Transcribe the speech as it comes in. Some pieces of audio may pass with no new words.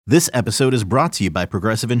This episode is brought to you by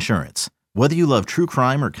Progressive Insurance. Whether you love true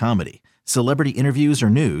crime or comedy, celebrity interviews or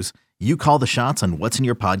news, you call the shots on what's in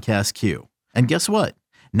your podcast queue. And guess what?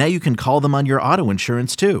 Now you can call them on your auto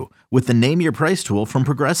insurance too with the Name Your Price tool from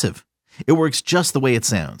Progressive. It works just the way it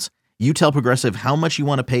sounds. You tell Progressive how much you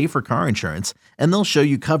want to pay for car insurance, and they'll show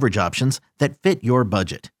you coverage options that fit your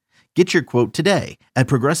budget. Get your quote today at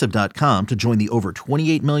Progressive.com to join the over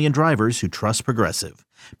 28 million drivers who trust Progressive.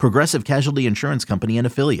 Progressive Casualty Insurance Company and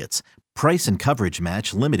Affiliates. Price and coverage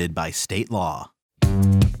match limited by state law.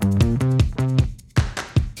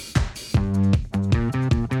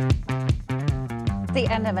 The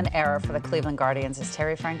end of an era for the Cleveland Guardians as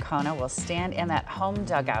Terry Francona will stand in that home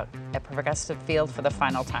dugout at Progressive Field for the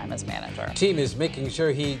final time as manager. The team is making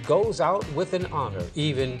sure he goes out with an honor,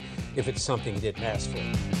 even if it's something he didn't ask for.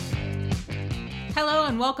 Hello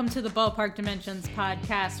and welcome to the Ballpark Dimensions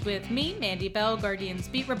podcast with me, Mandy Bell, Guardians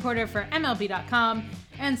beat reporter for MLB.com,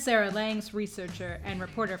 and Sarah Langs, researcher and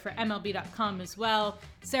reporter for MLB.com as well.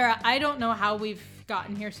 Sarah, I don't know how we've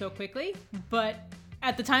gotten here so quickly, but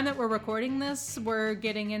at the time that we're recording this, we're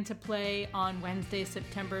getting into play on Wednesday,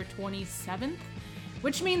 September 27th,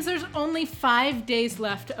 which means there's only 5 days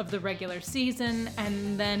left of the regular season,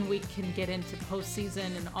 and then we can get into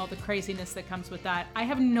postseason and all the craziness that comes with that. I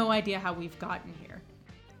have no idea how we've gotten here.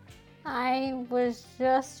 I was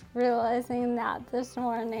just realizing that this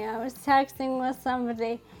morning. I was texting with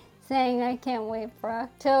somebody saying I can't wait for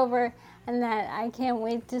October and that I can't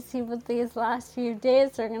wait to see what these last few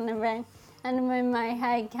days are going to bring. And I'm in my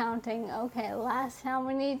head counting, okay, last how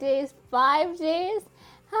many days? 5 days?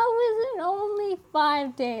 How is it only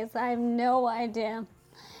 5 days? I have no idea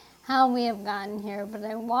how we have gotten here, but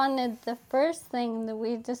I wanted the first thing that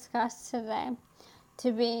we discussed today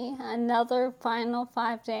to be another final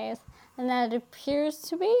 5 days, and that appears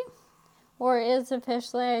to be, or is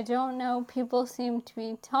officially, I don't know, people seem to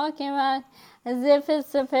be talking about it as if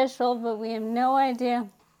it's official, but we have no idea,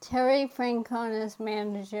 Terry Francona's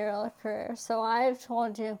managerial career. So I've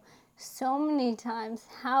told you so many times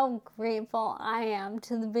how grateful I am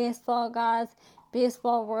to the baseball gods,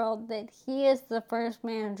 baseball world, that he is the first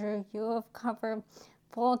manager you have covered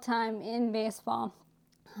full-time in baseball.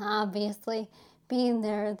 Obviously, being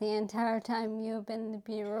there the entire time you have been the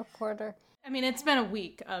beat reporter. I mean, it's been a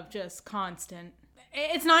week of just constant.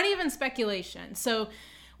 It's not even speculation. So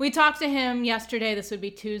we talked to him yesterday. This would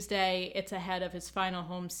be Tuesday. It's ahead of his final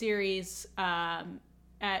home series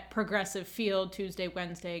at Progressive Field, Tuesday,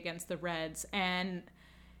 Wednesday against the Reds. And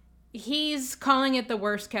he's calling it the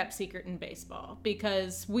worst kept secret in baseball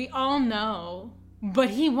because we all know, but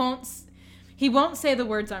he won't say the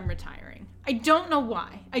words "I'm retiring." I don't know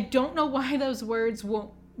why. I don't know why those words won't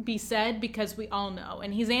be said because we all know.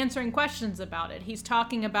 And he's answering questions about it. He's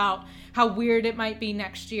talking about how weird it might be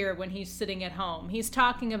next year when he's sitting at home. He's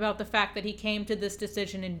talking about the fact that he came to this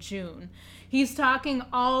decision in June. He's talking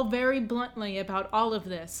all very bluntly about all of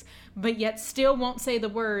this, but yet still won't say the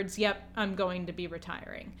words, "Yep, I'm going to be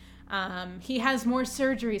retiring." He has more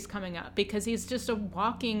surgeries coming up because he's just a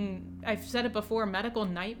walking, I've said it before, medical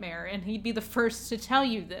nightmare, and he'd be the first to tell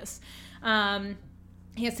you this.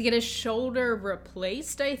 He has to get his shoulder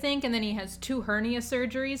replaced, I think, and then he has 2 hernia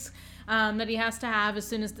surgeries that he has to have as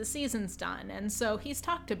soon as the season's done. And so he's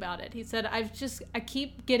talked about it. He said, I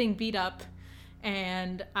keep getting beat up,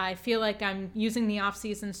 and I feel like I'm using the off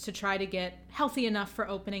seasons to try to get healthy enough for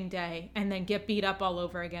opening day and then get beat up all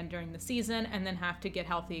over again during the season and then have to get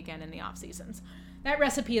healthy again in the off seasons. That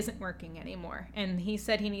recipe isn't working anymore. And he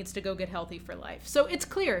said he needs to go get healthy for life. So it's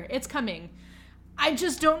clear, it's coming. I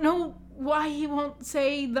just don't know why he won't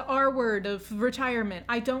say the R word of retirement.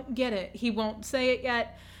 I don't get it. He won't say it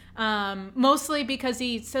yet, mostly because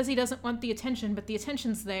he says he doesn't want the attention, but the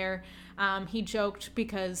attention's there. He joked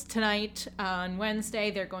because tonight on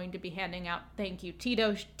Wednesday, they're going to be handing out thank you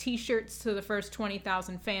Tito t-shirts to the first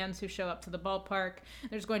 20,000 fans who show up to the ballpark.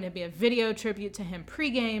 There's going to be a video tribute to him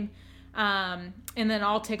pregame. And then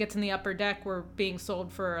all tickets in the upper deck were being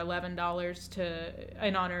sold for $11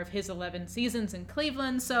 in honor of his 11 seasons in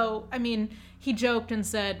Cleveland. So, I mean, he joked and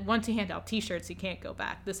said, once he hand out t-shirts, he can't go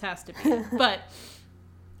back. This has to be. But,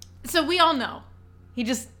 so we all know. He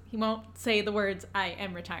won't say the words, "I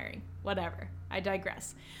am retiring." Whatever. I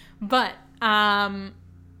digress. But,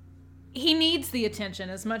 he needs the attention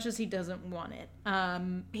as much as he doesn't want it.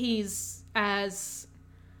 He's as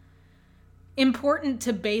important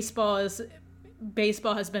to baseball as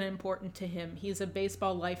baseball has been important to him. He's a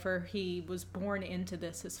baseball lifer. He was born into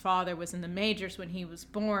this. His father was in the majors when he was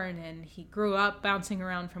born, and he grew up bouncing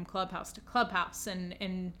around from clubhouse to clubhouse,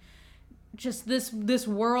 and just this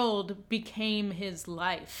world became his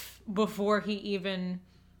life before he even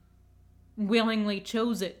willingly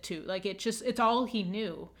chose it to. Like, it's all he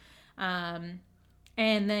knew. And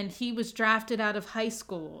then he was drafted out of high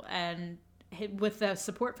school, and with the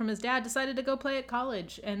support from his dad, decided to go play at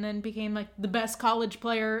college, and then became like the best college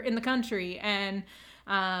player in the country, and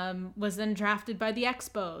was then drafted by the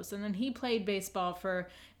Expos. And then he played baseball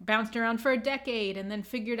bounced around for a decade, and then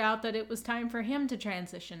figured out that it was time for him to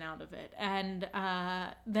transition out of it. And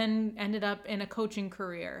then ended up in a coaching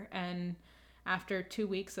career. And after 2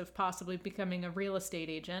 weeks of possibly becoming a real estate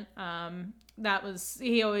agent,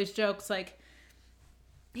 he always jokes, like,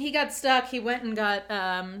 he got stuck. He went and got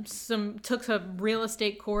took a real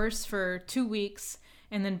estate course for 2 weeks,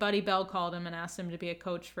 and then Buddy Bell called him and asked him to be a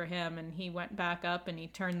coach for him, and he went back up and he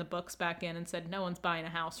turned the books back in and said, "No one's buying a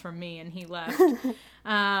house from me," and he left.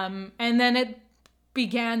 And then it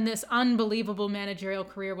began this unbelievable managerial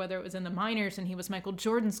career, whether it was in the minors and he was Michael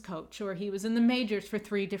Jordan's coach, or he was in the majors for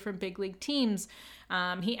 3 different big league teams.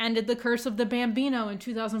 He ended the curse of the Bambino in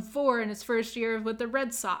 2004 in his first year with the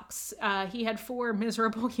Red Sox. He had 4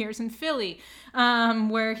 miserable years in Philly,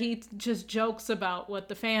 where he just jokes about what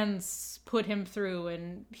the fans put him through,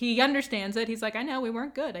 and he understands it. He's like, I know we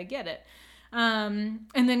weren't good. I get it. And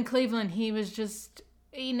then Cleveland,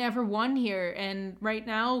 he never won here. And right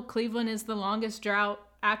now, Cleveland is the longest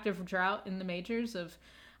active drought in the majors of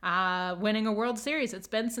winning a World Series. It's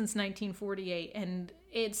been since 1948. And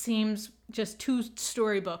it seems just too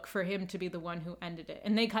storybook for him to be the one who ended it.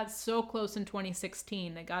 And they got so close in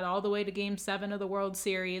 2016. They got all the way to Game 7 of the World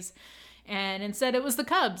Series. And instead it was the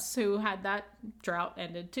Cubs who had that drought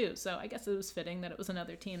ended too. So I guess it was fitting that it was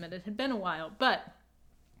another team, and it had been a while. But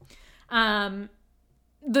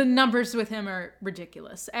the numbers with him are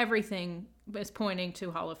ridiculous. Everything is pointing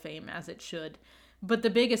to Hall of Fame, as it should. But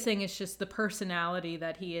the biggest thing is just the personality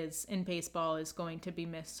that he is in baseball is going to be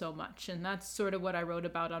missed so much. And that's sort of what I wrote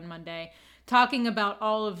about on Monday, talking about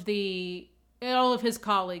all of his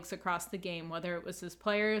colleagues across the game, whether it was his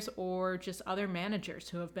players or just other managers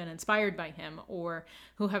who have been inspired by him or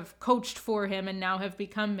who have coached for him and now have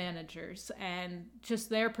become managers, and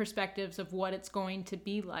just their perspectives of what it's going to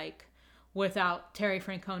be like without Terry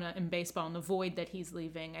Francona in baseball and the void that he's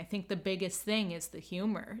leaving. I think the biggest thing is the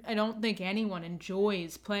humor. I don't think anyone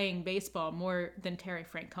enjoys playing baseball more than Terry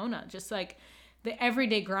Francona. Just like the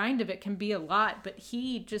everyday grind of it can be a lot, but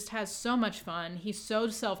he just has so much fun. He's so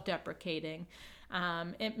self-deprecating.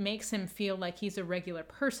 It makes him feel like he's a regular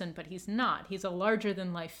person, but he's not. He's a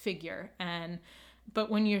larger-than-life figure. But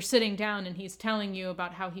when you're sitting down and he's telling you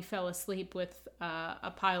about how he fell asleep with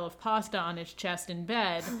a pile of pasta on his chest in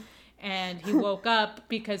bed, and he woke up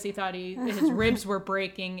because he thought his ribs were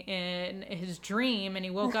breaking in his dream, and he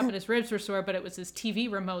woke up and his ribs were sore, but it was his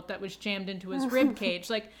TV remote that was jammed into his rib cage.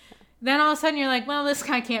 Like, then all of a sudden you're like, well, this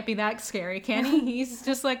guy can't be that scary, can he? He's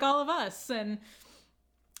just like all of us. And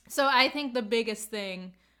so I think the biggest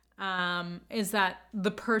thing is that the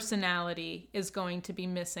personality is going to be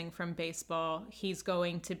missing from baseball. He's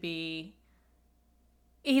going to be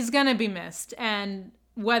missed. And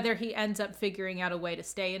whether he ends up figuring out a way to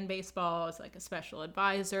stay in baseball as like a special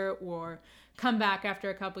advisor or come back after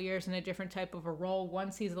a couple years in a different type of a role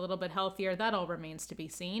once he's a little bit healthier, that all remains to be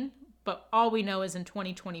seen. But all we know is in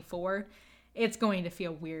 2024, it's going to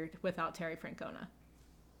feel weird without Terry Francona.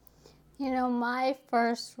 You know, my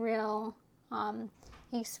first real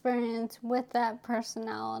experience with that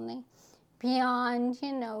personality, beyond,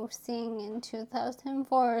 seeing in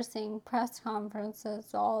 2004, seeing press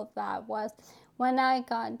conferences, all of that, was when I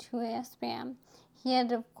got to ESPN. He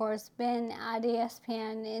had, of course, been at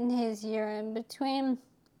ESPN in his year in between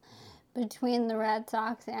the Red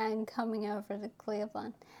Sox and coming over to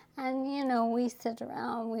Cleveland. And, we sit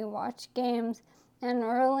around, we watch games, and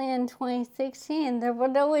early in 2016, there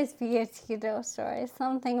would always be a Tito story,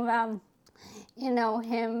 something about,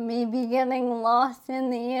 him maybe getting lost in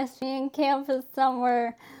the ESPN campus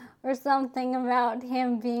somewhere, or something about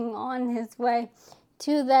him being on his way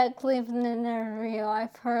to that Cleveland interview.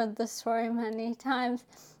 I've heard the story many times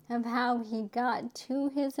of how he got to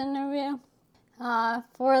his interview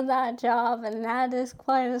for that job, and that is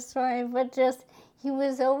quite a story. But just, he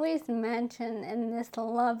was always mentioned in this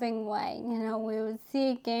loving way. We would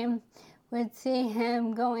see a game, we'd see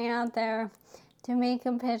him going out there to make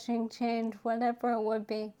a pitching change, whatever it would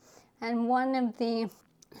be. And one of the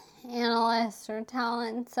analysts or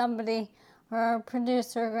talent, somebody, or a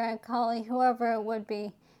producer, Greg Colley, whoever it would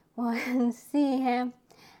be, would see him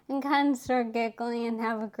and kind of start giggling and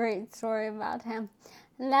have a great story about him.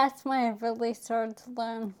 And that's when I really started to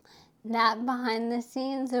learn that behind the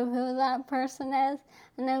scenes of who that person is.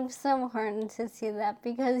 And it was so heartening to see that,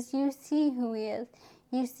 because you see who he is.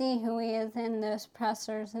 You see who he is in those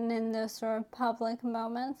pressers and in those sort of public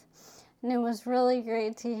moments. And it was really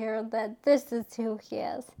great to hear that this is who he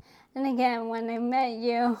is. And again, when I met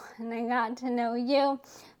you and I got to know you,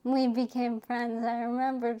 we became friends. I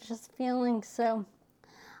remember just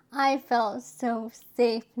I felt so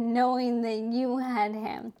safe knowing that you had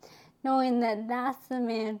him, knowing that that's the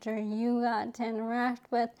manager you got to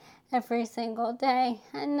interact with every single day.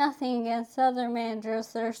 And nothing against other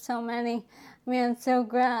managers, there's so many. I mean, I'm so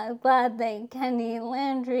glad that Kenny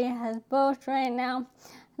Landry has both right now.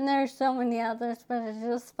 And there's so many others, but it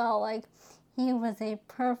just felt like he was a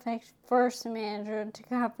perfect first manager to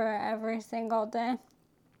cover every single day.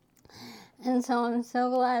 And so I'm so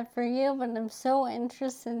glad for you, but I'm so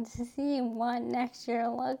interested to see what next year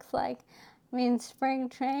looks like. I mean, spring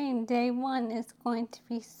training, day one is going to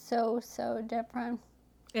be so, so different.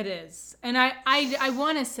 It is. And I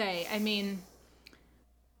want to say, I mean,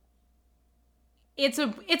 it's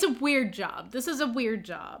a weird job. This is a weird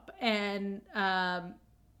job. And I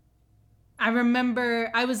remember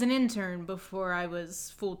I was an intern before I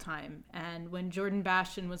was full-time. And when Jordan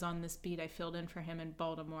Bastian was on this beat, I filled in for him in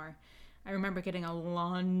Baltimore. I remember getting a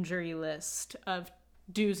laundry list of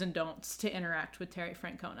do's and don'ts to interact with Terry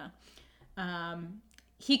Francona.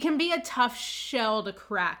 He can be a tough shell to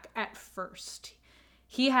crack at first.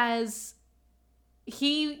 You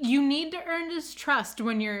need to earn his trust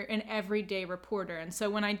when you're an everyday reporter. And so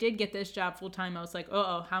when I did get this job full time, I was like,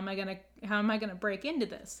 how am I gonna break into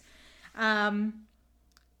this?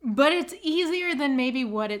 But it's easier than maybe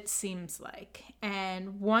what it seems like.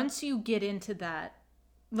 And once you get into that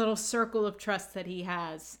little circle of trust that he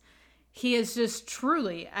is just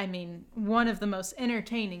truly, I mean, one of the most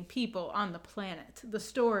entertaining people on the planet. The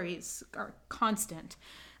stories are constant.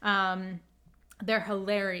 They're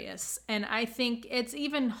hilarious. And I think it's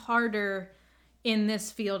even harder in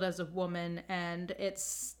this field as a woman, and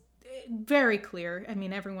it's very clear. I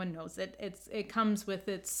mean, everyone knows it. It comes with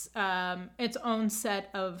its own set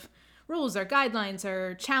of rules or guidelines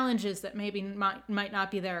or challenges that maybe might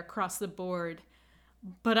not be there across the board.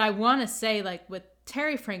 But I want to say, like, with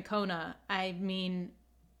Terry Francona, I mean,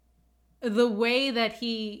 the way that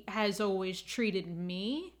he has always treated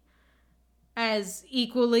me as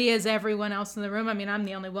equally as everyone else in the room. I mean, I'm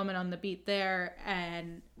the only woman on the beat there,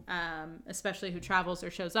 and especially who travels or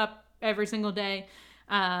shows up every single day.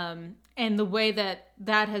 And the way that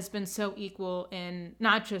has been so equal in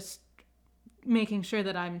not just making sure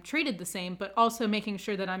that I'm treated the same, but also making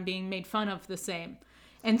sure that I'm being made fun of the same.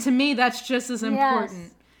 And to me, that's just as important.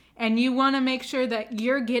 Yes. And you want to make sure that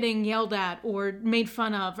you're getting yelled at or made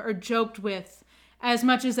fun of or joked with as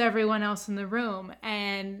much as everyone else in the room.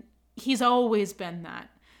 And he's always been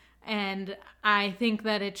that. And I think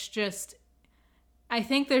that I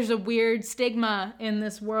think there's a weird stigma in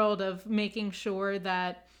this world of making sure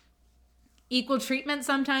that equal treatment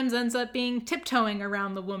sometimes ends up being tiptoeing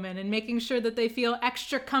around the woman and making sure that they feel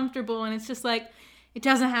extra comfortable. And it's just like, it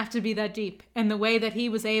doesn't have to be that deep. And the way that he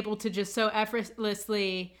was able to just so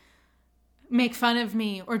effortlessly make fun of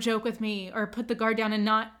me or joke with me or put the guard down and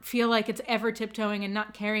not feel like it's ever tiptoeing and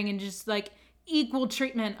not caring, and just like equal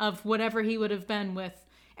treatment of whatever he would have been with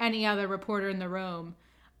any other reporter in the room.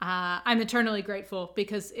 I'm eternally grateful,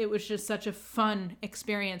 because it was just such a fun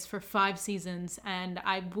experience for 5 seasons, and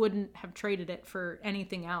I wouldn't have traded it for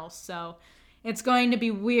anything else. So it's going to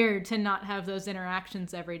be weird to not have those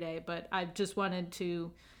interactions every day, but I just wanted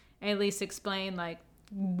to at least explain like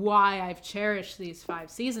why I've cherished these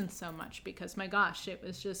 5 seasons so much, because my gosh, it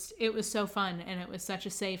was so fun, and it was such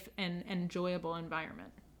a safe and enjoyable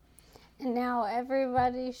environment. And now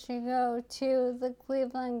everybody should go to the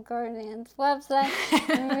Cleveland Guardians website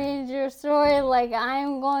and read your story like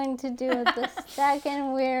I'm going to do it the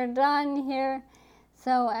second we're done here.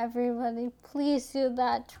 So everybody, please do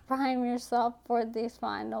that to prime yourself for these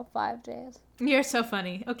final 5 days. You're so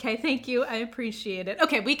funny. Okay, thank you. I appreciate it.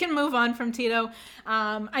 Okay, we can move on from Tito.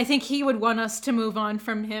 I think he would want us to move on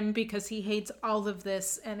from him, because he hates all of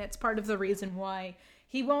this, and it's part of the reason why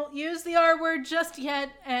he won't use the R word just yet,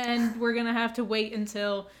 and we're going to have to wait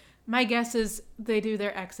until, my guess is, they do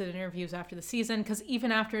their exit interviews after the season, because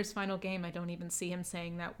even after his final game, I don't even see him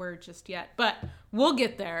saying that word just yet. But we'll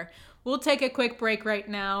get there. We'll take a quick break right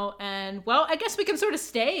now, and, well, I guess we can sort of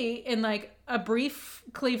stay in, like, a brief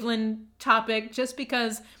Cleveland topic, just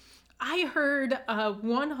because I heard a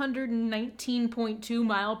 119.2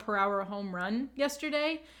 mile per hour home run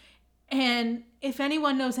yesterday. And if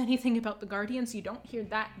anyone knows anything about the Guardians, you don't hear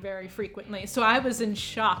that very frequently. So I was in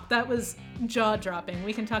shock. That was jaw-dropping.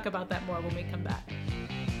 We can talk about that more when we come back.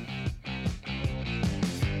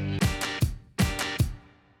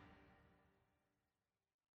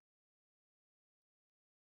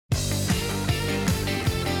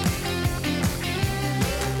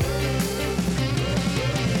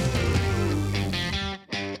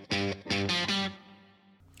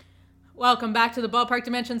 Welcome back to the Ballpark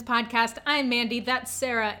Dimensions podcast. I'm Mandy, that's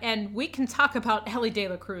Sarah, and we can talk about Elly De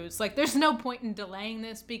La Cruz. Like, there's no point in delaying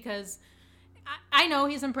this because I know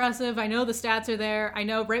he's impressive. I know the stats are there. I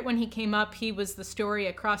know right when he came up, he was the story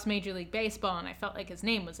across Major League Baseball, and I felt like his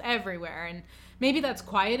name was everywhere. And maybe that's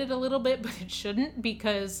quieted a little bit, but it shouldn't,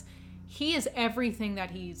 because he is everything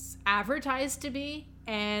that he's advertised to be,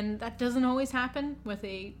 and that doesn't always happen with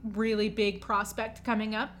a really big prospect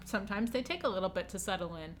coming up. Sometimes they take a little bit to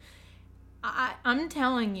settle in. I'm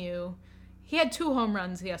telling you, he had 2 home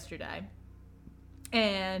runs yesterday,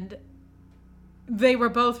 and they were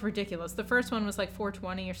both ridiculous. The first one was like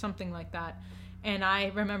 420 or something like that, and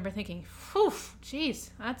I remember thinking, "Whew, geez,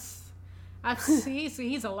 that's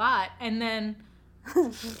he's a lot." And then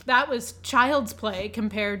that was child's play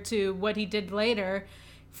compared to what he did later.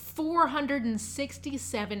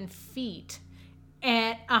 467 feet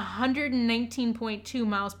at 119.2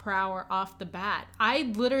 miles per hour off the bat.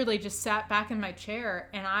 I literally just sat back in my chair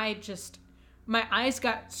and my eyes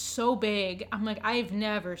got so big. I'm like, I've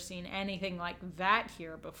never seen anything like that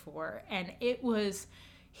here before. And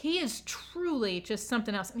he is truly just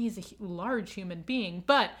something else. I mean, he's a large human being,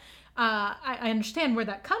 but I understand where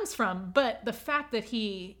that comes from. But the fact that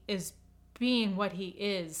he is being what he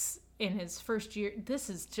is in his first year, this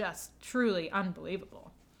is just truly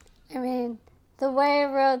unbelievable. I mean, the way I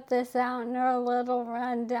wrote this out in our little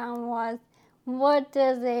rundown was, what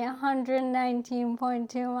does a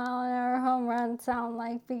 119.2 mile an hour home run sound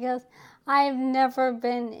like? Because I've never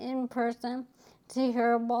been in person to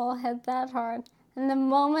hear a ball hit that hard. And the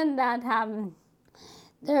moment that happened,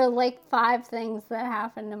 there are like 5 things that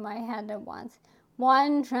happened in my head at once.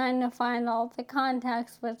 1, trying to find all the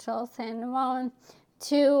context, which I'll say in a moment.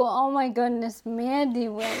 2, oh my goodness, Mandy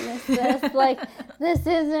witnessed this. Like, this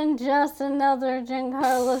isn't just another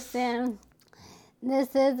Giancarlo Stanton.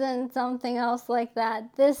 This isn't something else like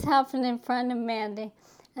that. This happened in front of Mandy.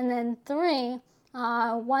 And then 3,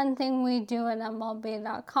 one thing we do at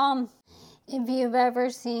MLB.com, if you've ever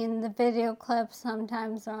seen the video clips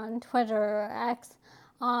sometimes on Twitter or X,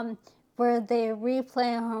 where they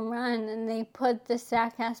replay a home run and they put the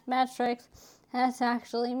StatCast metrics, that's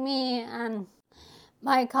actually me and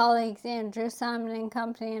my colleagues Andrew Simon and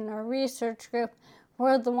company in our research group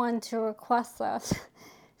were the ones who request those.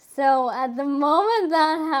 So at the moment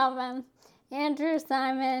that happened, Andrew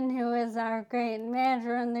Simon, who is our great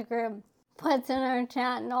manager in the group, puts in our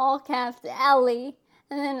chat in all caps, Elly,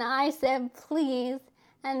 and then I said please,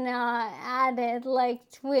 and added,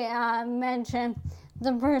 mentioned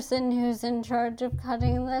the person who's in charge of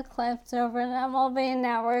cutting the clips over at MLB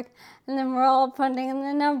Network, and then we're all putting in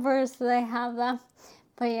the numbers so they have them.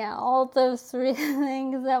 But yeah, all those 3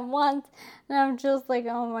 things at once, and I'm just like,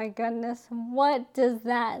 oh my goodness, what does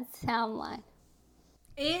that sound like?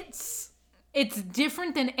 It's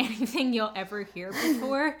different than anything you'll ever hear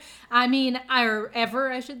before. I mean,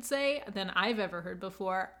 I should say, than I've ever heard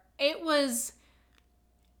before. It was,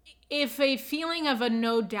 if a feeling of a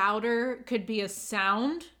no-doubter could be a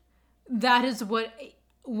sound, that is what,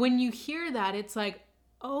 when you hear that, it's like,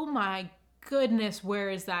 oh my goodness,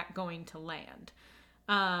 where is that going to land?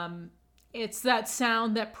 It's that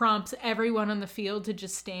sound that prompts everyone on the field to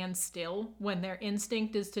just stand still when their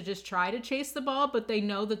instinct is to just try to chase the ball, but they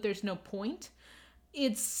know that there's no point.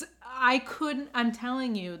 I'm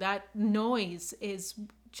telling you, that noise is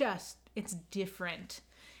just, it's different.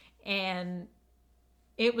 And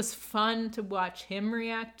it was fun to watch him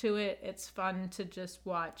react to it. It's fun to just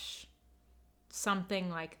watch something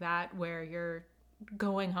like that where you're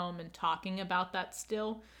going home and talking about that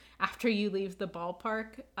still after you leave the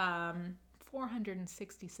ballpark.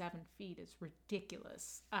 467 feet is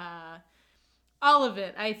ridiculous. All of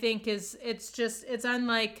it, I think, it's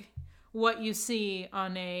unlike what you see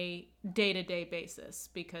on a day-to-day basis,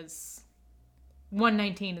 because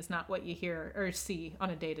 119 is not what you hear or see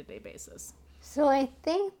on a day-to-day basis. So I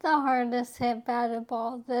think the hardest hit batted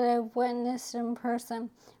ball that I've witnessed in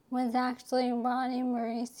person was actually Ronnie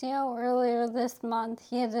Mauricio earlier this month.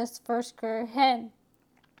 He had his first career hit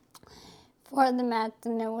for the Mets,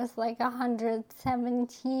 and it was like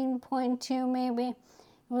 117.2 maybe. It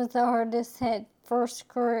was the hardest hit, first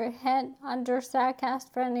career hit under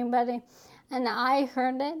StatCast for anybody. And I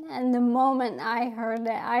heard it, and the moment I heard it,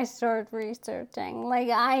 I started researching. Like,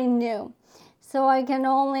 I knew. So I can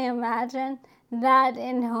only imagine that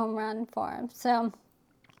in home run form. So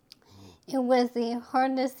it was the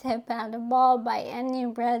hardest hit batted ball by any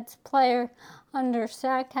Reds player under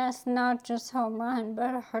StatCast, not just home run,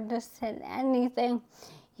 but hardest hit anything.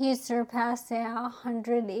 He surpassed a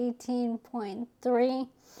 118.3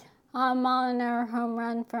 mile an hour home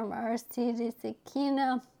run from Aristides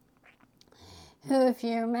Aquino. who, if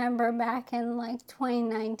you remember back in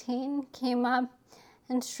 2019, came up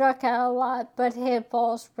and struck out a lot, but hit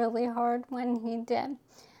balls really hard when he did.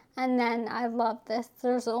 And then I love this.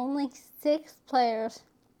 There's only 6 players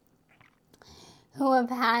who have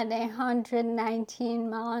had a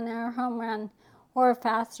 119-mile-an-hour home run or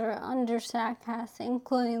faster under Statcast,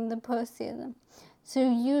 including the postseason. So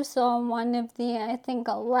you saw one of the, I think,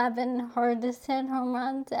 11 hardest hit home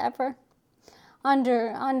runs ever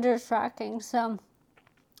under tracking. So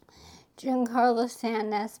Giancarlo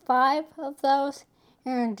Stanton has 5 of those.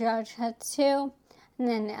 Aaron Judge had 2. And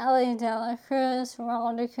then Ellie De La Cruz,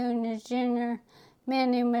 Ronald Acuna Jr.,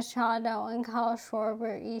 Manny Machado, and Kyle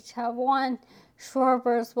Schwarber each have 1.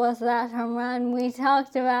 Schwarber's was that home run we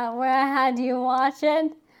talked about where I had you watch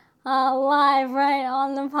it live right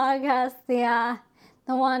on the podcast, the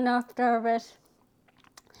one off Darvish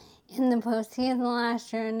in the postseason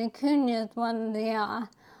last year. And Acuna's one of the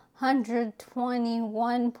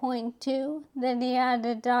 121.2 that he had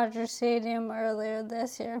at Dodger Stadium earlier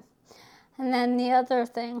this year. And then the other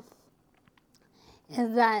thing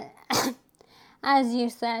is that, as you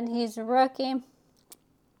said, he's a rookie.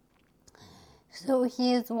 So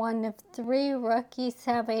he is one of 3 rookies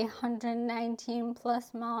to have a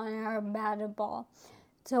 119+ mile an hour batted ball.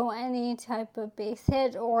 So any type of base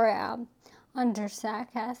hit or under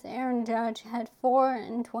Statcast. Aaron Judge had 4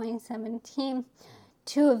 in 2017.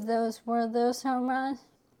 2 of those were those home runs.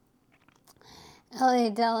 Ellie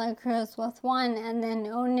De La Cruz with 1, and then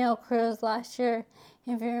O'Neal Cruz last year,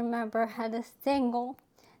 if you remember, had a single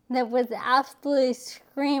that was absolutely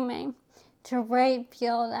screaming to right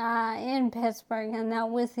field in Pittsburgh, and that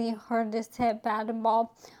was the hardest hit batted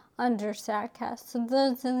ball under Statcast. So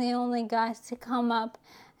those are the only guys to come up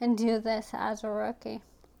and do this as a rookie.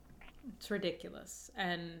 It's ridiculous,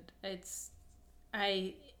 and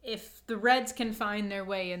if the Reds can find their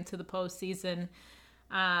way into the postseason,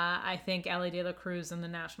 I think Ellie De La Cruz in the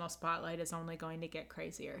national spotlight is only going to get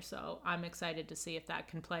crazier. So I'm excited to see if that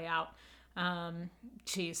can play out.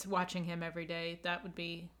 Watching him every day, that would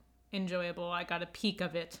be enjoyable. I got a peek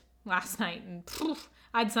of it last night, and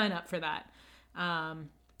I'd sign up for that. I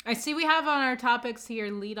see we have on our topics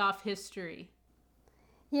here leadoff history.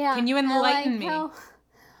 Yeah. Can you enlighten me?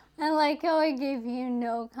 I like how I gave you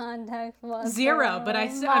no context whatsoever. 0, but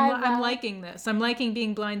I'm liking this. I'm liking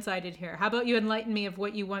being blindsided here. How about you enlighten me of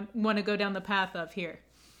what you want to go down the path of here?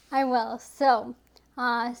 I will. So,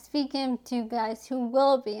 speaking of 2 guys who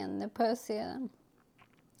will be in the postseason,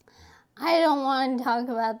 I don't want to talk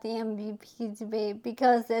about the MVP debate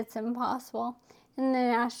because it's impossible. In the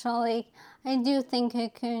National League, I do think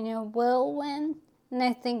Acuna will win, and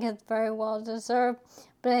I think it's very well deserved.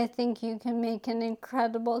 But I think you can make an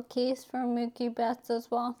incredible case for Mookie Betts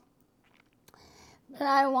as well. But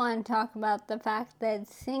I want to talk about the fact that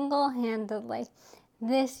single-handedly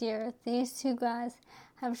this year, these 2 guys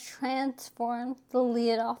have transformed the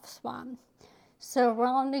leadoff spot. So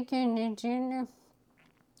Ronald Acuna Jr.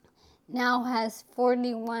 now has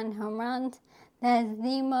 41 home runs. That is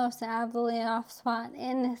the most out of the leadoff spot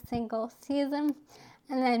in a single season.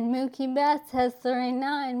 And then Mookie Betts has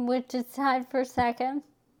 39, which is tied for second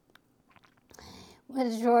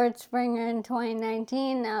with George Springer in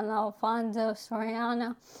 2019 and Alfonso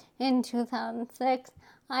Soriano in 2006.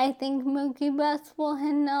 I think Mookie Betts will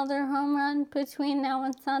hit another home run between now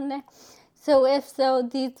and Sunday. So if so,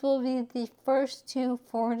 these will be the first 2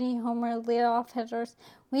 40-homer leadoff hitters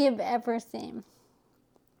we have ever seen.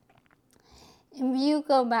 If you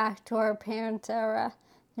go back to our parents' era,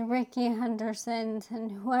 the Ricky Hendersons and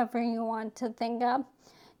whoever you want to think of,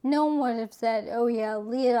 no one would have said, oh yeah,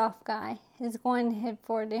 leadoff guy is going to hit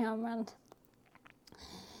 40 home runs.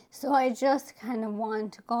 So I just kind of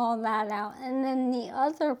wanted to call that out. And then the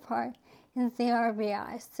other part is the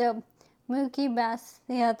RBI. So Mookie Betts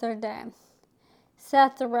the other day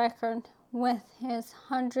set the record with his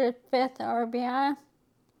 105th RBI.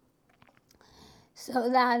 So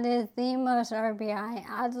that is the most RBI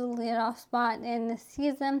out of the leadoff spot in the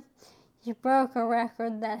season. He broke a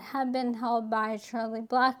record that had been held by Charlie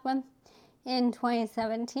Blackmon in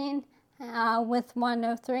 2017 with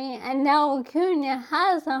 103, and now Acuna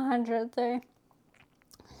has 103.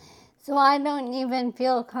 So I don't even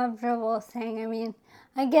feel comfortable saying,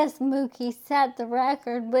 I guess Mookie set the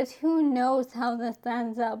record, but who knows how this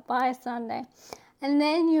ends up by Sunday. And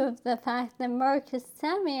then you have the fact that Marcus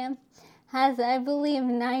Semien has, I believe,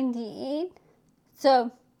 98.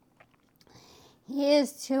 So he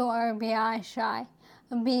is 2 RBI shy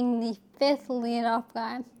of being the 5th leadoff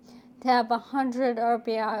guy to have 100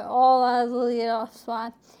 RBI all out of the leadoff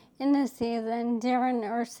spot in the season. Darren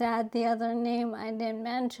Erstad, the other name I didn't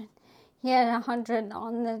mention, He had 100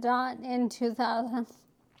 on the dot in 2000.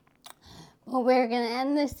 But we're going to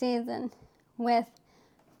end the season with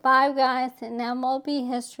 5 guys in MLB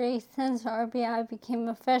history since RBI became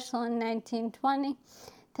official in 1920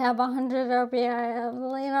 to have 100 RBI out of the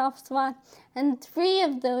leadoff spot, and 3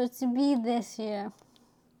 of those to be this year.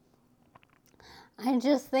 I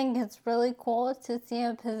just think it's really cool to see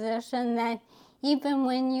a position that even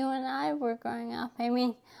when you and I were growing up, I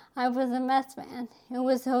mean, I was a Mets fan. It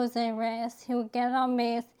was Jose Reyes. He would get on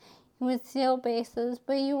base, he would steal bases,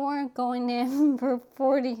 but you weren't going in for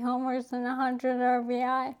 40 homers and 100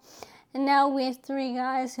 RBI. And now we have 3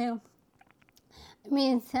 guys who, I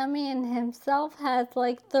mean, Semien himself has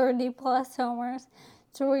like 30 plus homers.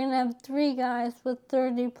 So we're going to have 3 guys with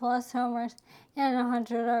 30 plus homers and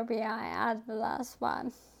 100 RBI out of that spot.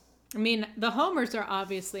 I mean, the homers are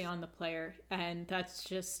obviously on the player, and that's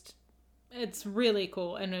just, it's really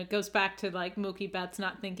cool. And it goes back to like Mookie Betts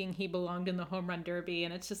not thinking he belonged in the home run derby,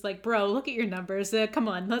 and it's just like, bro, look at your numbers. Come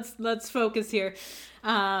on, let's focus here.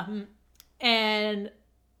 But the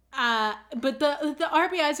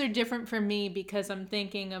RBIs are different for me because I'm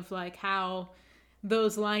thinking of like how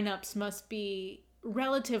those lineups must be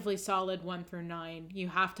relatively solid 1 through 9. You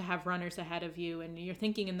have to have runners ahead of you, and you're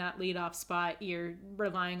thinking in that leadoff spot, you're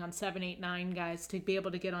relying on 7, 8, 9 guys to be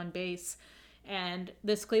able to get on base. And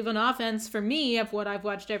this Cleveland offense, for me, of what I've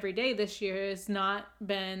watched every day this year, has not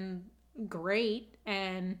been great,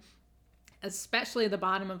 and especially the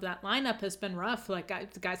bottom of that lineup has been rough. Like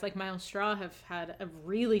guys like Miles Straw have had a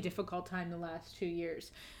really difficult time the last 2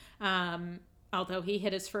 years. Although he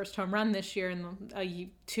hit his first home run this year in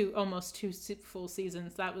almost 2 full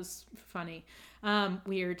seasons. That was funny.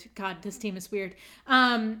 Weird. God, this team is weird.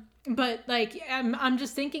 But like, I'm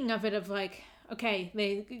just thinking of it of like, okay,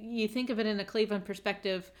 you think of it in a Cleveland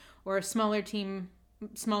perspective or a smaller team,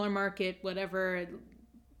 smaller market, whatever,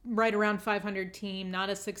 right around 500 team, not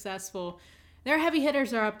as successful. Their heavy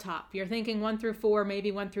hitters are up top. You're thinking 1 through 4,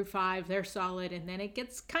 maybe 1 through 5. They're solid, and then it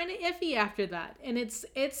gets kind of iffy after that. And it's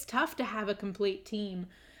tough to have a complete team,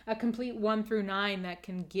 a complete 1 through 9 that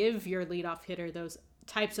can give your leadoff hitter those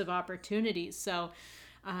types of opportunities. So,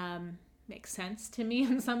 makes sense to me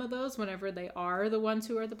in some of those. Whenever they are the ones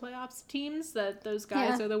who are the playoffs teams, that those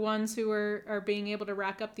guys are the ones who are being able to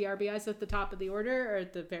rack up the RBIs at the top of the order or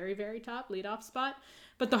at the very, very top leadoff spot.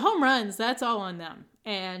 But the home runs, that's all on them.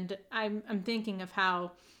 And I'm thinking of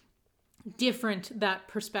how different that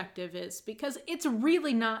perspective is, because it's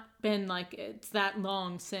really not been like it's that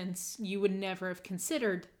long since you would never have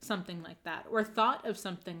considered something like that or thought of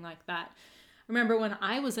something like that. Remember when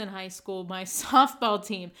I was in high school, my softball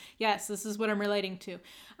team, yes, this is what I'm relating to.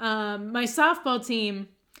 My softball team,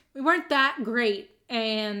 we weren't that great.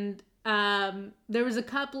 And there was a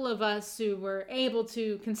couple of us who were able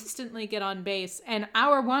to consistently get on base, and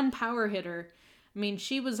our one power hitter, I mean,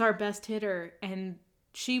 she was our best hitter, and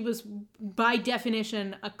she was by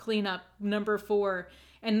definition a cleanup number 4,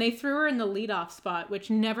 and they threw her in the leadoff spot, which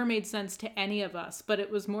never made sense to any of us, but it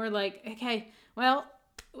was more like, okay, well,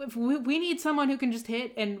 if we need someone who can just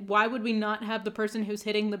hit, and why would we not have the person who's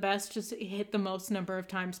hitting the best just hit the most number of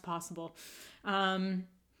times possible?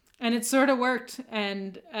 And it sort of worked,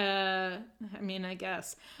 and I mean, I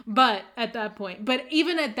guess. But at that point,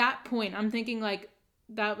 even at that point, I'm thinking like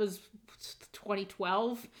that was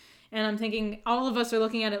 2012, and I'm thinking all of us are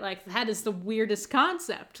looking at it like that is the weirdest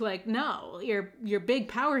concept. Like, no, your big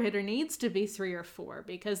power hitter needs to be 3 or 4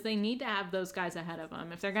 because they need to have those guys ahead of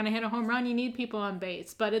them. If they're going to hit a home run, you need people on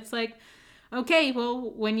base. But it's like, okay,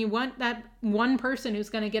 well, when you want that one person who's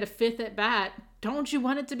going to get a 5th at bat, don't you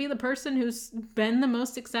want it to be the person who's been the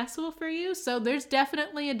most successful for you? So there's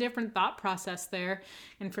definitely a different thought process there.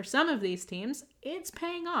 And for some of these teams, it's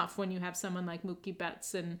paying off when you have someone like Mookie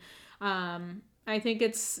Betts. And I think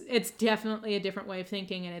it's definitely a different way of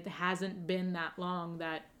thinking, and it hasn't been that long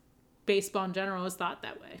that baseball in general is thought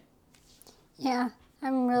that way. Yeah,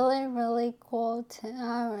 I'm really, really cool to,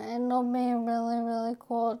 it'll be really, really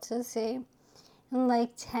cool to see in like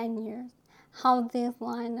 10 years how these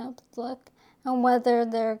lineups look and whether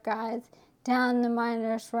there are guys down in the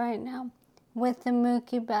minors right now with the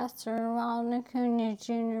Mookie Betts or Ronald Acuna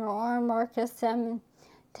Jr. or Marcus Semien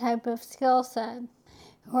type of skill set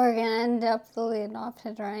who are going to end up the leadoff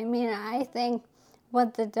hitter. I mean, I think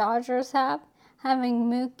what the Dodgers have, having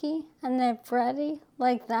Mookie and then Freddie,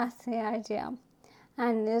 like that's the idea.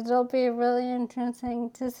 And it'll be really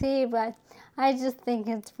interesting to see, but I just think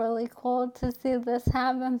it's really cool to see this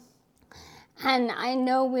happen. And I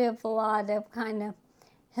know we have a lot of kind of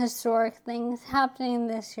historic things happening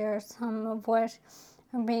this year, some of which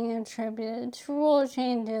are being attributed to rule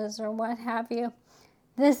changes or what have you.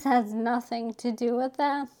 This has nothing to do with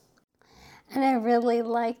that. And I really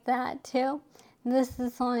like that too. This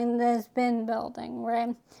is something that's been building,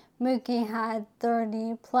 right? Mookie had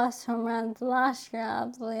 30 plus home runs last year out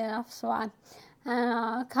of the leadoff spot.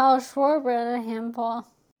 And Kyle Schwarber had a handful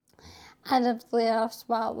out of the leadoff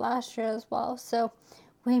spot last year as well. So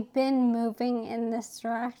we've been moving in this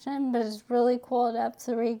direction, but it's really cool to have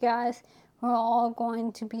three guys who are all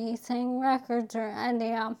going to be setting records or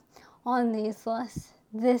ending up on these lists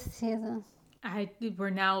this season.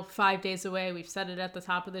 We're now 5 days away. We've said it at the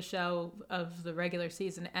top of the show of the regular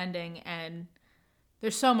season ending, and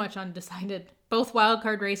there's so much undecided. Both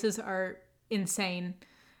wildcard races are insane.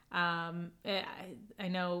 I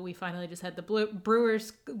know we finally just had the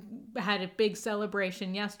Brewers had a big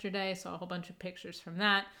celebration yesterday. Saw a whole bunch of pictures from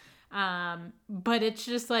that. But it's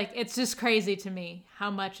just crazy to me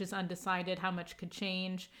how much is undecided, how much could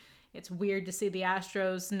change. It's weird to see the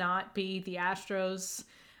Astros not be the Astros.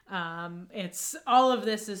 It's all of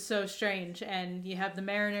this is so strange, and you have the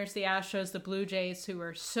Mariners, the Astros, the Blue Jays, who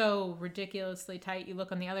are so ridiculously tight. You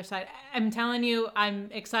look on the other side. I'm telling you, I'm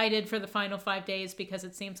excited for the final 5 days because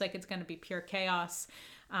it seems like it's going to be pure chaos,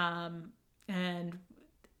 and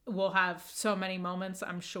we'll have so many moments,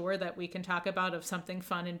 I'm sure, that we can talk about of something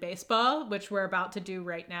fun in baseball, which we're about to do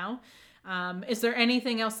right now. Is there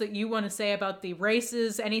anything else that you want to say about the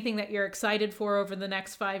races? Anything that you're excited for over the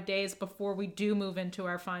next 5 days before we do move into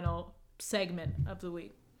our final segment of the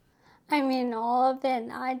week? I mean, all of it.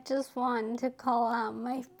 I just wanted to call out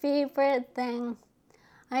my favorite thing.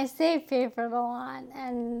 I say favorite a lot,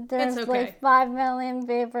 and there's like 5 million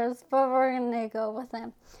favorites, but we're going to go with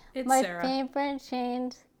it. My favorite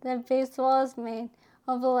change that baseball has made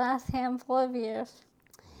over the last handful of years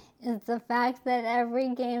is the fact that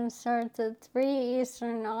every game starts at 3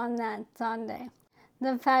 Eastern on that Sunday.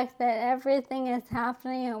 The fact that everything is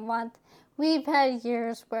happening at once. We've had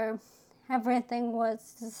years where everything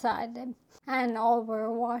was decided and all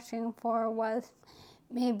we're watching for was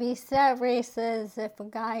maybe set races, if a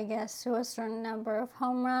guy gets to a certain number of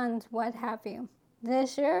home runs, what have you.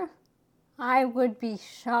 This year, I would be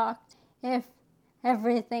shocked if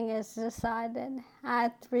everything is decided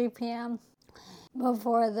at 3 p.m.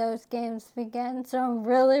 before those games begin. So I'm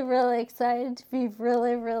really, really excited to be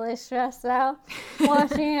really, really stressed out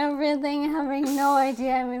watching everything, having no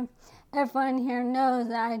idea. I mean, everyone here knows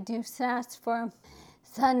that I do stats for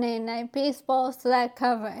Sunday Night Baseball, so that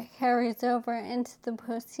carries over into the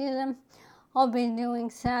postseason. I'll be doing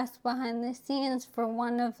stats behind the scenes for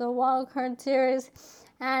one of the wildcard series,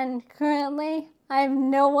 and currently I have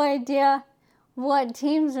no idea what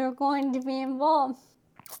teams are going to be involved.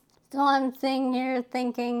 So I'm sitting here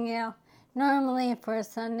thinking, normally for a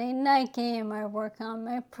Sunday night game, I work on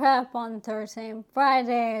my prep on Thursday and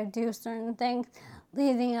Friday. I do certain things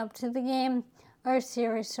leading up to the game. Our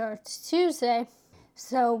series starts Tuesday,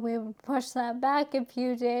 so we would push that back a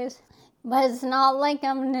few days. But it's not like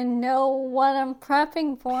I'm going to know what I'm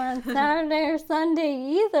prepping for on Saturday or Sunday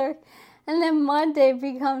either. And then Monday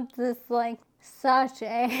becomes this such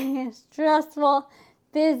a stressful,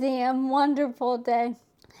 busy, and wonderful day.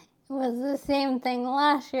 It was the same thing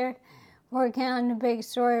last year, working on a big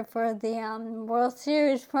story for the World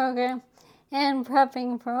Series program and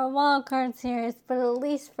prepping for a wildcard series, but at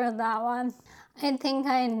least for that one, I think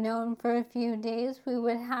I had known for a few days we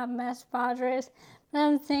would have Mets Padres, but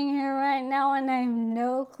I'm sitting here right now and I have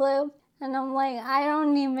no clue, and I'm like, I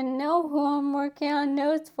don't even know who I'm working on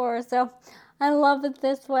notes for, so I love it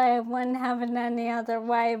this way. I wouldn't have it any other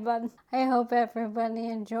way, but I hope everybody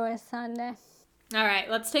enjoys Sunday. All right,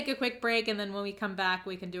 let's take a quick break, and then when we come back,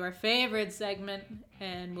 we can do our favorite segment,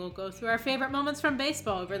 and we'll go through our favorite moments from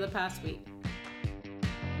baseball over the past week.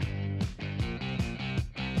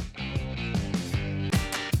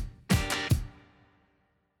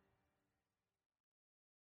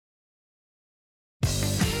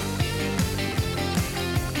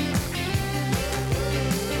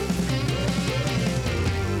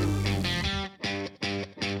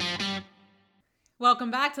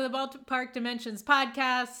 Welcome back to the Ballpark Dimensions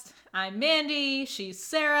podcast. I'm Mandy, she's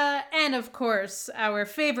Sarah, and of course, our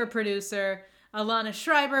favorite producer, Alana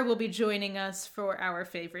Schreiber, will be joining us for our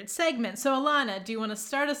favorite segment. So Alana, do you want to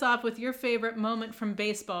start us off with your favorite moment from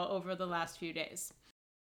baseball over the last few days?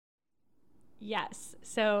 Yes.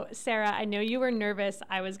 So Sarah, I know you were nervous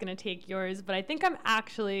I was going to take yours, but I think I'm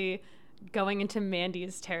actually going into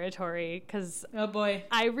Mandy's territory because oh boy,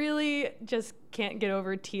 I really just can't get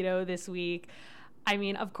over Tito this week. I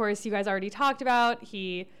mean, of course, you guys already talked about,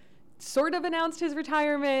 he sort of announced his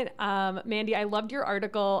retirement. Mandy, I loved your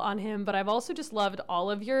article on him, but I've also just loved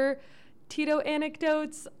all of your Tito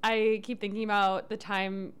anecdotes. I keep thinking about the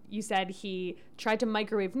time you said he tried to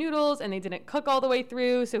microwave noodles and they didn't cook all the way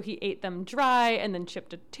through, so he ate them dry and then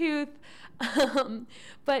chipped a tooth.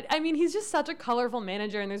 But I mean, he's just such a colorful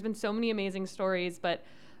manager, and there's been so many amazing stories, but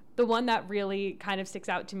the one that really kind of sticks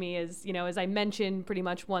out to me is, you know, as I mentioned pretty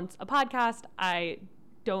much once a podcast, I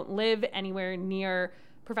don't live anywhere near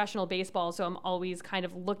professional baseball, so I'm always kind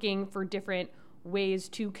of looking for different ways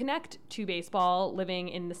to connect to baseball living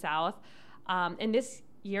in the South. And this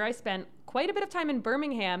year I spent quite a bit of time in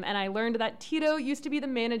Birmingham, and I learned that Tito used to be the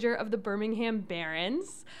manager of the Birmingham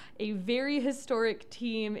Barons, a very historic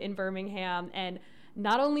team in Birmingham. And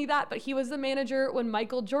not only that, but he was the manager when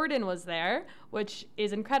Michael Jordan was there, which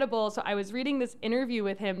is incredible. So I was reading this interview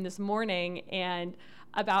with him this morning and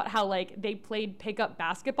about how like they played pickup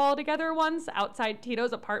basketball together once outside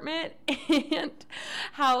Tito's apartment, and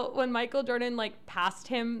how when Michael Jordan like passed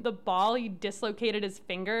him the ball, he dislocated his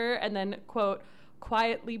finger and then, quote,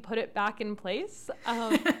 quietly put it back in place.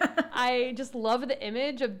 I just love the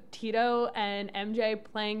image of Tito and MJ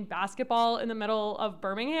playing basketball in the middle of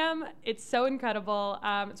Birmingham. It's so incredible.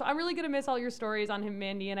 So I'm really going to miss all your stories on him,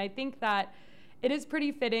 Mandy, and I think that it is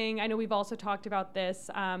pretty fitting. I know we've also talked about this,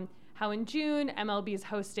 how in June, MLB is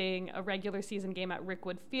hosting a regular season game at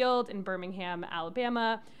Rickwood Field in Birmingham,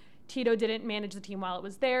 Alabama. Tito didn't manage the team while it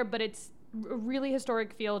was there, but it's a really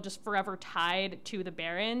historic field, just forever tied to the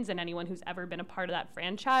Barons and anyone who's ever been a part of that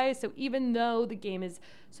franchise. So even though the game is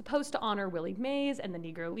supposed to honor Willie Mays and the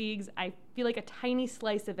Negro Leagues, I feel like a tiny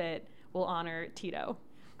slice of it will honor Tito.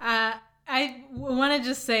 I want to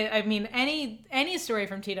just say, I mean, any story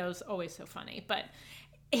from Tito is always so funny, but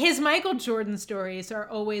his Michael Jordan stories are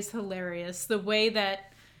always hilarious. The way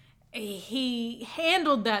that he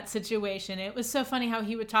handled that situation, it was so funny how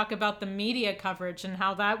he would talk about the media coverage and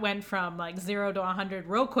how that went from like 0 to 100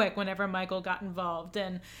 real quick whenever Michael got involved.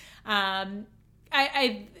 And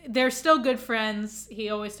they're still good friends. He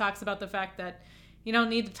always talks about the fact that you don't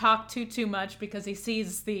need to talk too much because he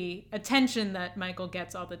sees the attention that Michael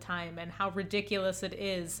gets all the time and how ridiculous it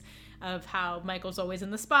is of how Michael's always in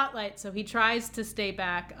the spotlight. So he tries to stay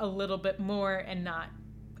back a little bit more and not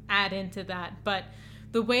add into that. But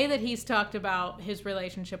the way that he's talked about his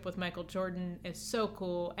relationship with Michael Jordan is so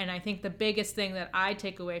cool. And I think the biggest thing that I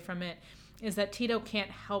take away from it is that Tito can't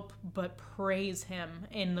help but praise him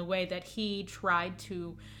in the way that he tried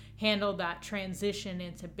to handle that transition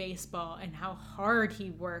into baseball and how hard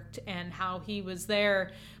he worked and how he was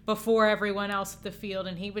there before everyone else at the field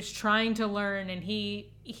and he was trying to learn, and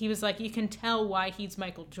he was like, you can tell why he's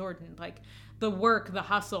Michael Jordan, like the work, the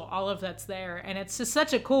hustle, all of that's there. And it's just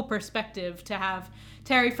such a cool perspective to have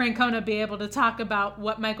Terry Francona be able to talk about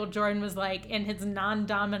what Michael Jordan was like in his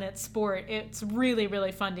non-dominant sport. It's really,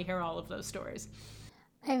 really fun to hear all of those stories.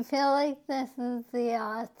 I feel like this is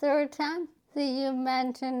the third time that you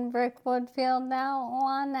mentioned Rickwood Field now,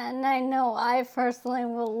 Alana, and I know I personally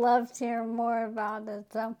would love to hear more about it,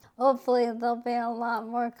 so hopefully there'll be a lot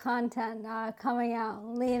more content coming out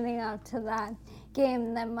leading up to that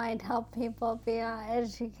game that might help people be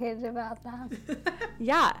educated about that.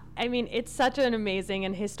 Yeah, I mean, it's such an amazing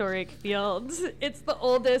and historic field. It's the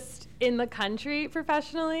oldest in the country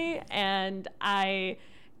professionally, and I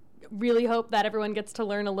really hope that everyone gets to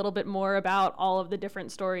learn a little bit more about all of the different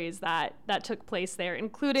stories that took place there,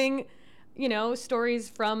 including, you know, stories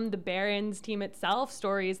from the Barons team itself,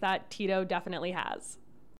 stories that Tito definitely has.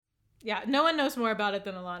 Yeah, no one knows more about it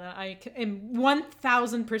than Alana. I am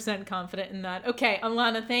 1,000% confident in that. Okay,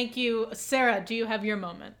 Alana, thank you. Sarah, do you have your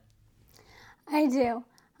moment? I do.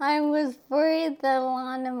 I was worried that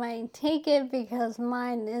Alana might take it because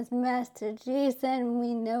mine is Mets adjacent.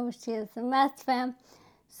 We know she is a Mets fan.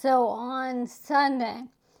 So on Sunday,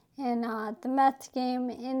 in the Mets game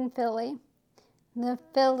in Philly, the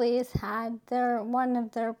Phillies had one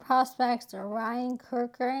of their prospects, Ryan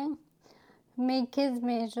Kerkering, make his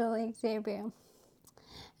Major League debut.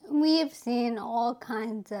 We have seen all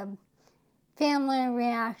kinds of family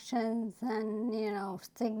reactions and, you know,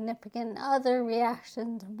 significant other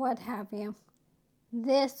reactions, what have you.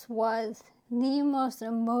 This was the most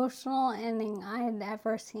emotional inning I had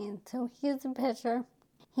ever seen. So he's a pitcher.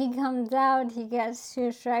 He comes out, he gets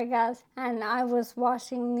 2 strikeouts, and I was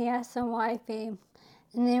watching the SNY feed,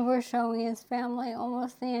 and they were showing his family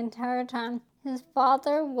almost the entire time. His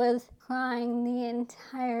father was crying the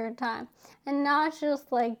entire time, and not just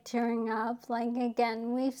like tearing up. Like,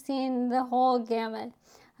 again, we've seen the whole gamut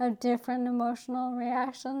of different emotional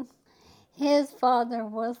reactions. His father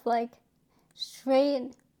was like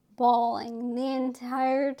straight bawling the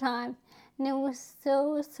entire time. And it was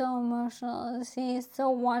so emotional to see, so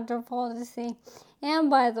wonderful to see. And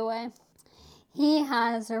by the way, He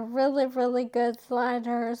has a really, really good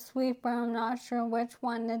slider or sweeper. I'm not sure which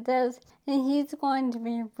one it is. And he's going to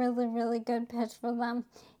be a really, really good pitch for them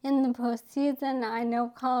in the postseason. I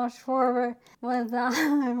know Kyle Schwarber was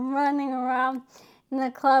running around in the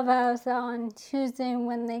clubhouse on Tuesday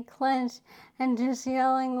when they clinched and just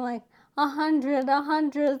yelling like 100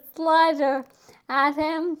 slider at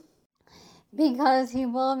him because he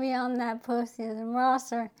will be on that postseason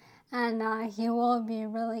roster. And he will be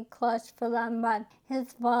really clutch for them. But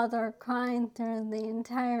his father crying through the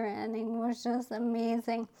entire inning was just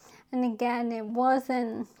amazing. And again, it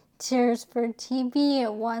wasn't tears for TV.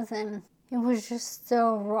 It was just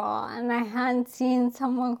so raw. And I hadn't seen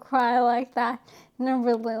someone cry like that in a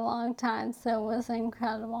really long time. So it was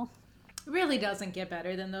incredible. It really doesn't get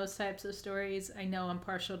better than those types of stories. I know I'm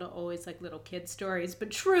partial to always like little kid stories,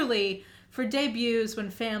 but truly for debuts when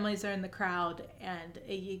families are in the crowd and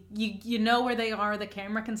you know where they are, the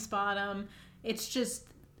camera can spot them. It's just,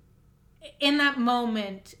 in that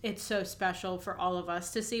moment, it's so special for all of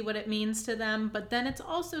us to see what it means to them. But then it's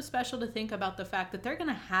also special to think about the fact that they're going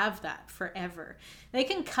to have that forever. They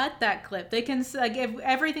can cut that clip. They can, like, if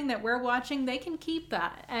everything that we're watching, they can keep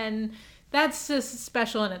that. And that's just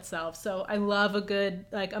special in itself. So I love a good,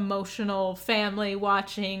 like, emotional family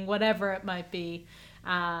watching, whatever it might be.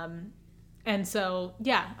 And so,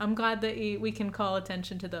 yeah, I'm glad that we can call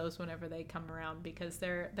attention to those whenever they come around because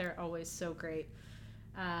they're always so great.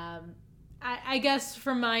 I guess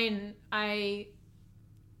for mine, I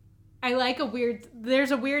like there's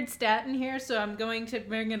a weird stat in here, so I'm going to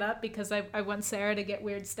bring it up because I want Sarah to get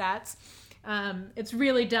weird stats. It's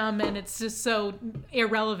really dumb and it's just so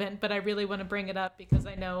irrelevant, but I really want to bring it up because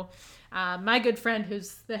I know my good friend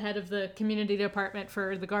who's the head of the community department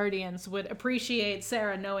for the Guardians would appreciate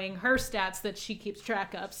Sarah knowing her stats that she keeps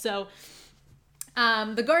track of. So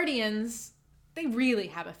the Guardians, they really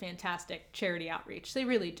have a fantastic charity outreach. They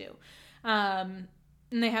really do. And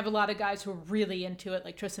they have a lot of guys who are really into it,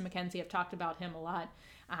 like Tristan McKenzie. I've talked about him a lot.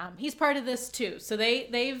 He's part of this too. So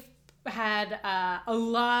they've had a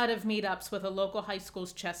lot of meetups with a local high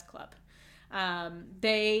school's chess club.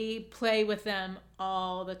 They play with them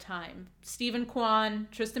all the time. Stephen Kwan,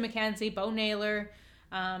 Tristan McKenzie, Bo Naylor,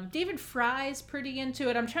 David Fry's pretty into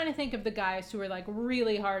it. I'm trying to think of the guys who are like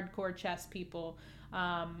really hardcore chess people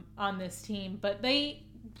on this team, but they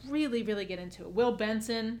really, really get into it. Will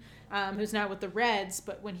Benson, who's now with the Reds,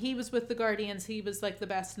 but when he was with the Guardians, he was like the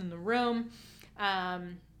best in the room.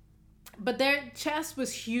 But their chess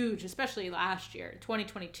was huge, especially last year,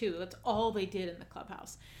 2022. That's all they did in the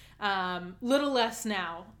clubhouse. Little less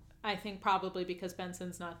now, I think probably because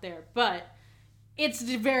Benson's not there. But it's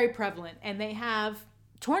very prevalent, and they have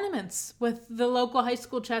tournaments with the local high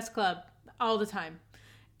school chess club all the time.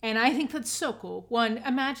 And I think that's so cool. One,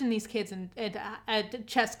 imagine these kids at a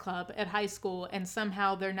chess club at high school, and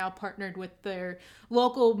somehow they're now partnered with their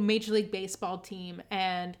local Major League Baseball team,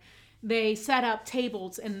 and they set up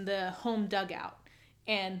tables in the home dugout,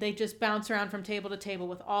 and they just bounce around from table to table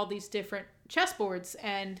with all these different chessboards.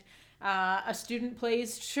 And a student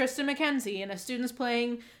plays Tristan McKenzie, and a student's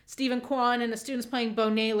playing Stephen Kwan, and a student's playing Bo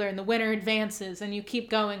Naylor, and the winner advances, and you keep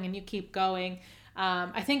going and you keep going.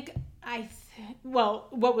 Well,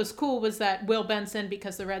 what was cool was that Will Benson,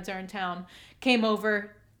 because the Reds are in town, came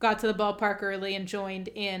over, got to the ballpark early, and joined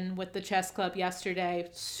in with the chess club yesterday.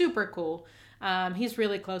 Super cool. He's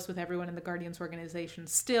really close with everyone in the Guardians organization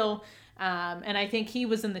still. And I think he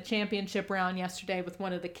was in the championship round yesterday with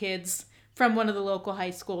one of the kids from one of the local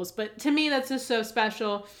high schools. But to me, that's just so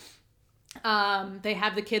special. They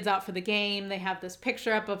have the kids out for the game. They have this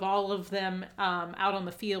picture up of all of them out on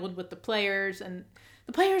the field with the players, and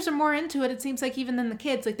the players are more into it, it seems like, even than the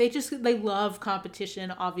kids. Like, they love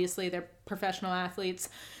competition. Obviously, they're professional athletes.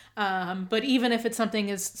 But even if it's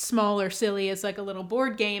something as small or silly as like a little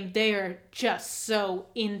board game, they are just so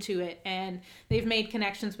into it. And they've made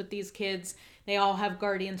connections with these kids. They all have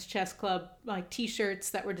Guardians Chess Club like t-shirts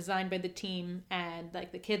that were designed by the team, and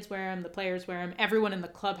like the kids wear them, the players wear them. Everyone in the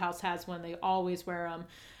clubhouse has one. They always wear them.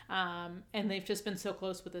 And they've just been so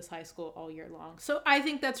close with this high school all year long. So I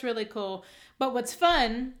think that's really cool. But what's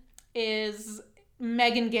fun is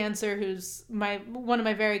Megan Ganser, who's one of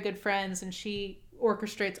my very good friends, and she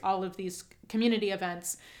orchestrates all of these community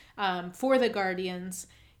events for the Guardians.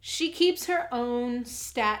 She keeps her own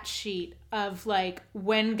stat sheet of like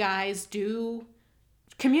when guys do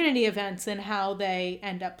community events and how they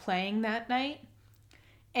end up playing that night.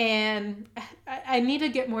 And I need to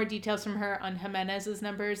get more details from her on Jimenez's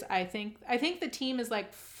numbers. I think the team is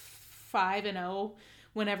like 5-0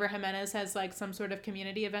 whenever Jimenez has like some sort of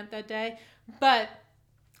community event that day. But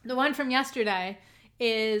the one from yesterday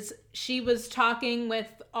is she was talking with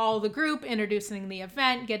all the group, introducing the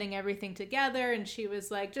event, getting everything together, and she was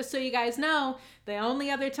like, just so you guys know, the only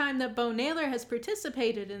other time that Bo Naylor has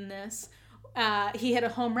participated in this, he hit a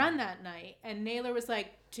home run that night. And Naylor was like,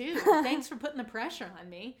 dude, thanks for putting the pressure on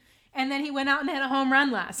me. And then he went out and hit a home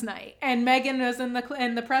run last night. And Megan was in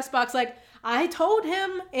the press box like, I told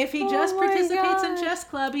him if he just participates in chess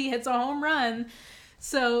club, he hits a home run.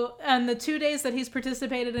 So on the 2 days that he's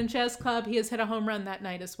participated in chess club, he has hit a home run that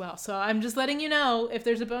night as well. So I'm just letting you know, if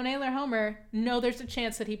there's a Bo Naylor homer, there's a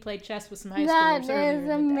chance that he played chess with some high schoolers. That is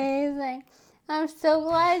amazing. I'm so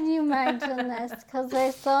glad you mentioned this because I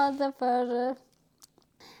saw the photo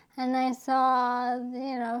and I saw,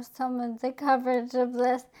 some of the coverage of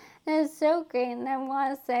this. And it's so great. And I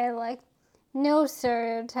want to say, no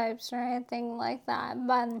stereotypes or anything like that.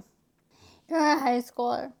 But you're a high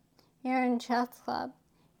schooler. You're in chess club.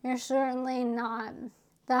 You're certainly not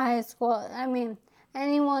the high school. I mean,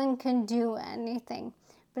 anyone can do anything.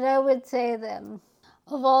 But I would say that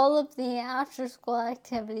of all of the after-school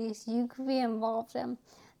activities you could be involved in,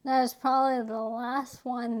 that is probably the last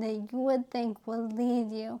one that you would think would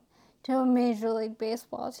lead you to a Major League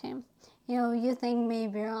Baseball team. You think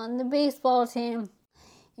maybe you're on the baseball team.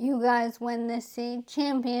 You guys win the state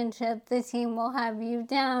championship. The team will have you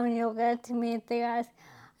down. You'll get to meet the guys.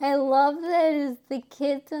 I love that it's the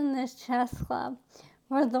kids in this chess club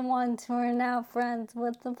were the ones who are now friends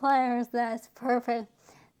with the players. That's perfect.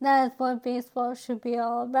 That's what baseball should be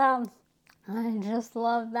all about. I just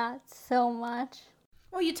love that so much.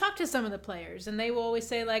 Well, you talk to some of the players, and they will always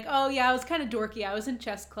say, oh, yeah, I was kind of dorky. I was in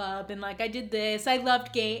chess club, and, I did this. I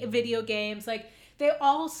loved video games. They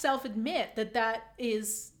all self-admit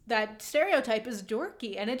that stereotype is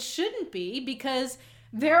dorky, and it shouldn't be because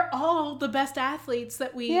they're all the best athletes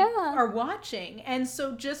that we are watching. And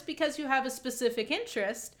so just because you have a specific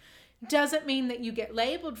interest doesn't mean that you get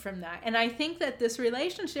labeled from that. And I think that this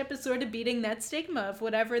relationship is sort of beating that stigma of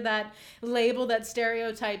whatever that label, that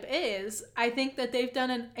stereotype is. I think that they've done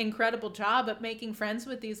an incredible job at making friends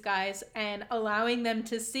with these guys and allowing them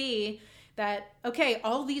to see that, okay,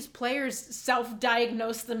 all these players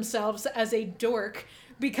self-diagnose themselves as a dork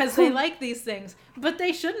because they like these things, but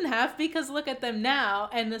they shouldn't have, because look at them now,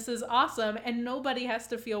 and this is awesome, and nobody has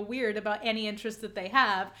to feel weird about any interest that they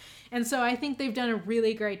have. And so I think they've done a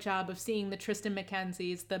really great job of seeing the Tristan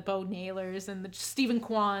McKenzies, the Bo Naylors, and the Stephen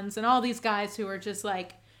Kwans, and all these guys who are just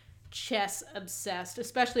chess obsessed,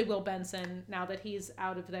 especially Will Benson now that he's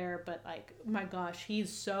out of there, but my gosh,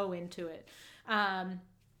 he's so into it.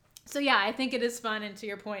 So yeah, I think it is fun, and to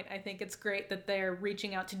your point, I think it's great that they're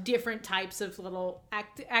reaching out to different types of little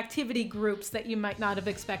activity groups that you might not have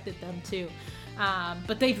expected them to.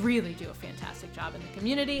 But they really do a fantastic job in the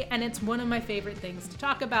community, and it's one of my favorite things to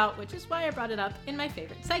talk about, which is why I brought it up in my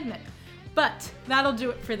favorite segment. But that'll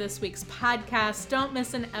do it for this week's podcast. Don't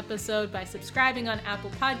miss an episode by subscribing on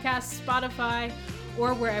Apple Podcasts, Spotify,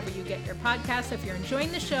 or wherever you get your podcasts. If you're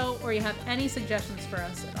enjoying the show or you have any suggestions for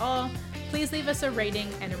us at all, please leave us a rating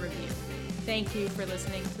and a review. Thank you for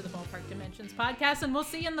listening to the Ballpark Dimensions podcast, and we'll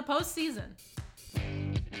see you in the postseason.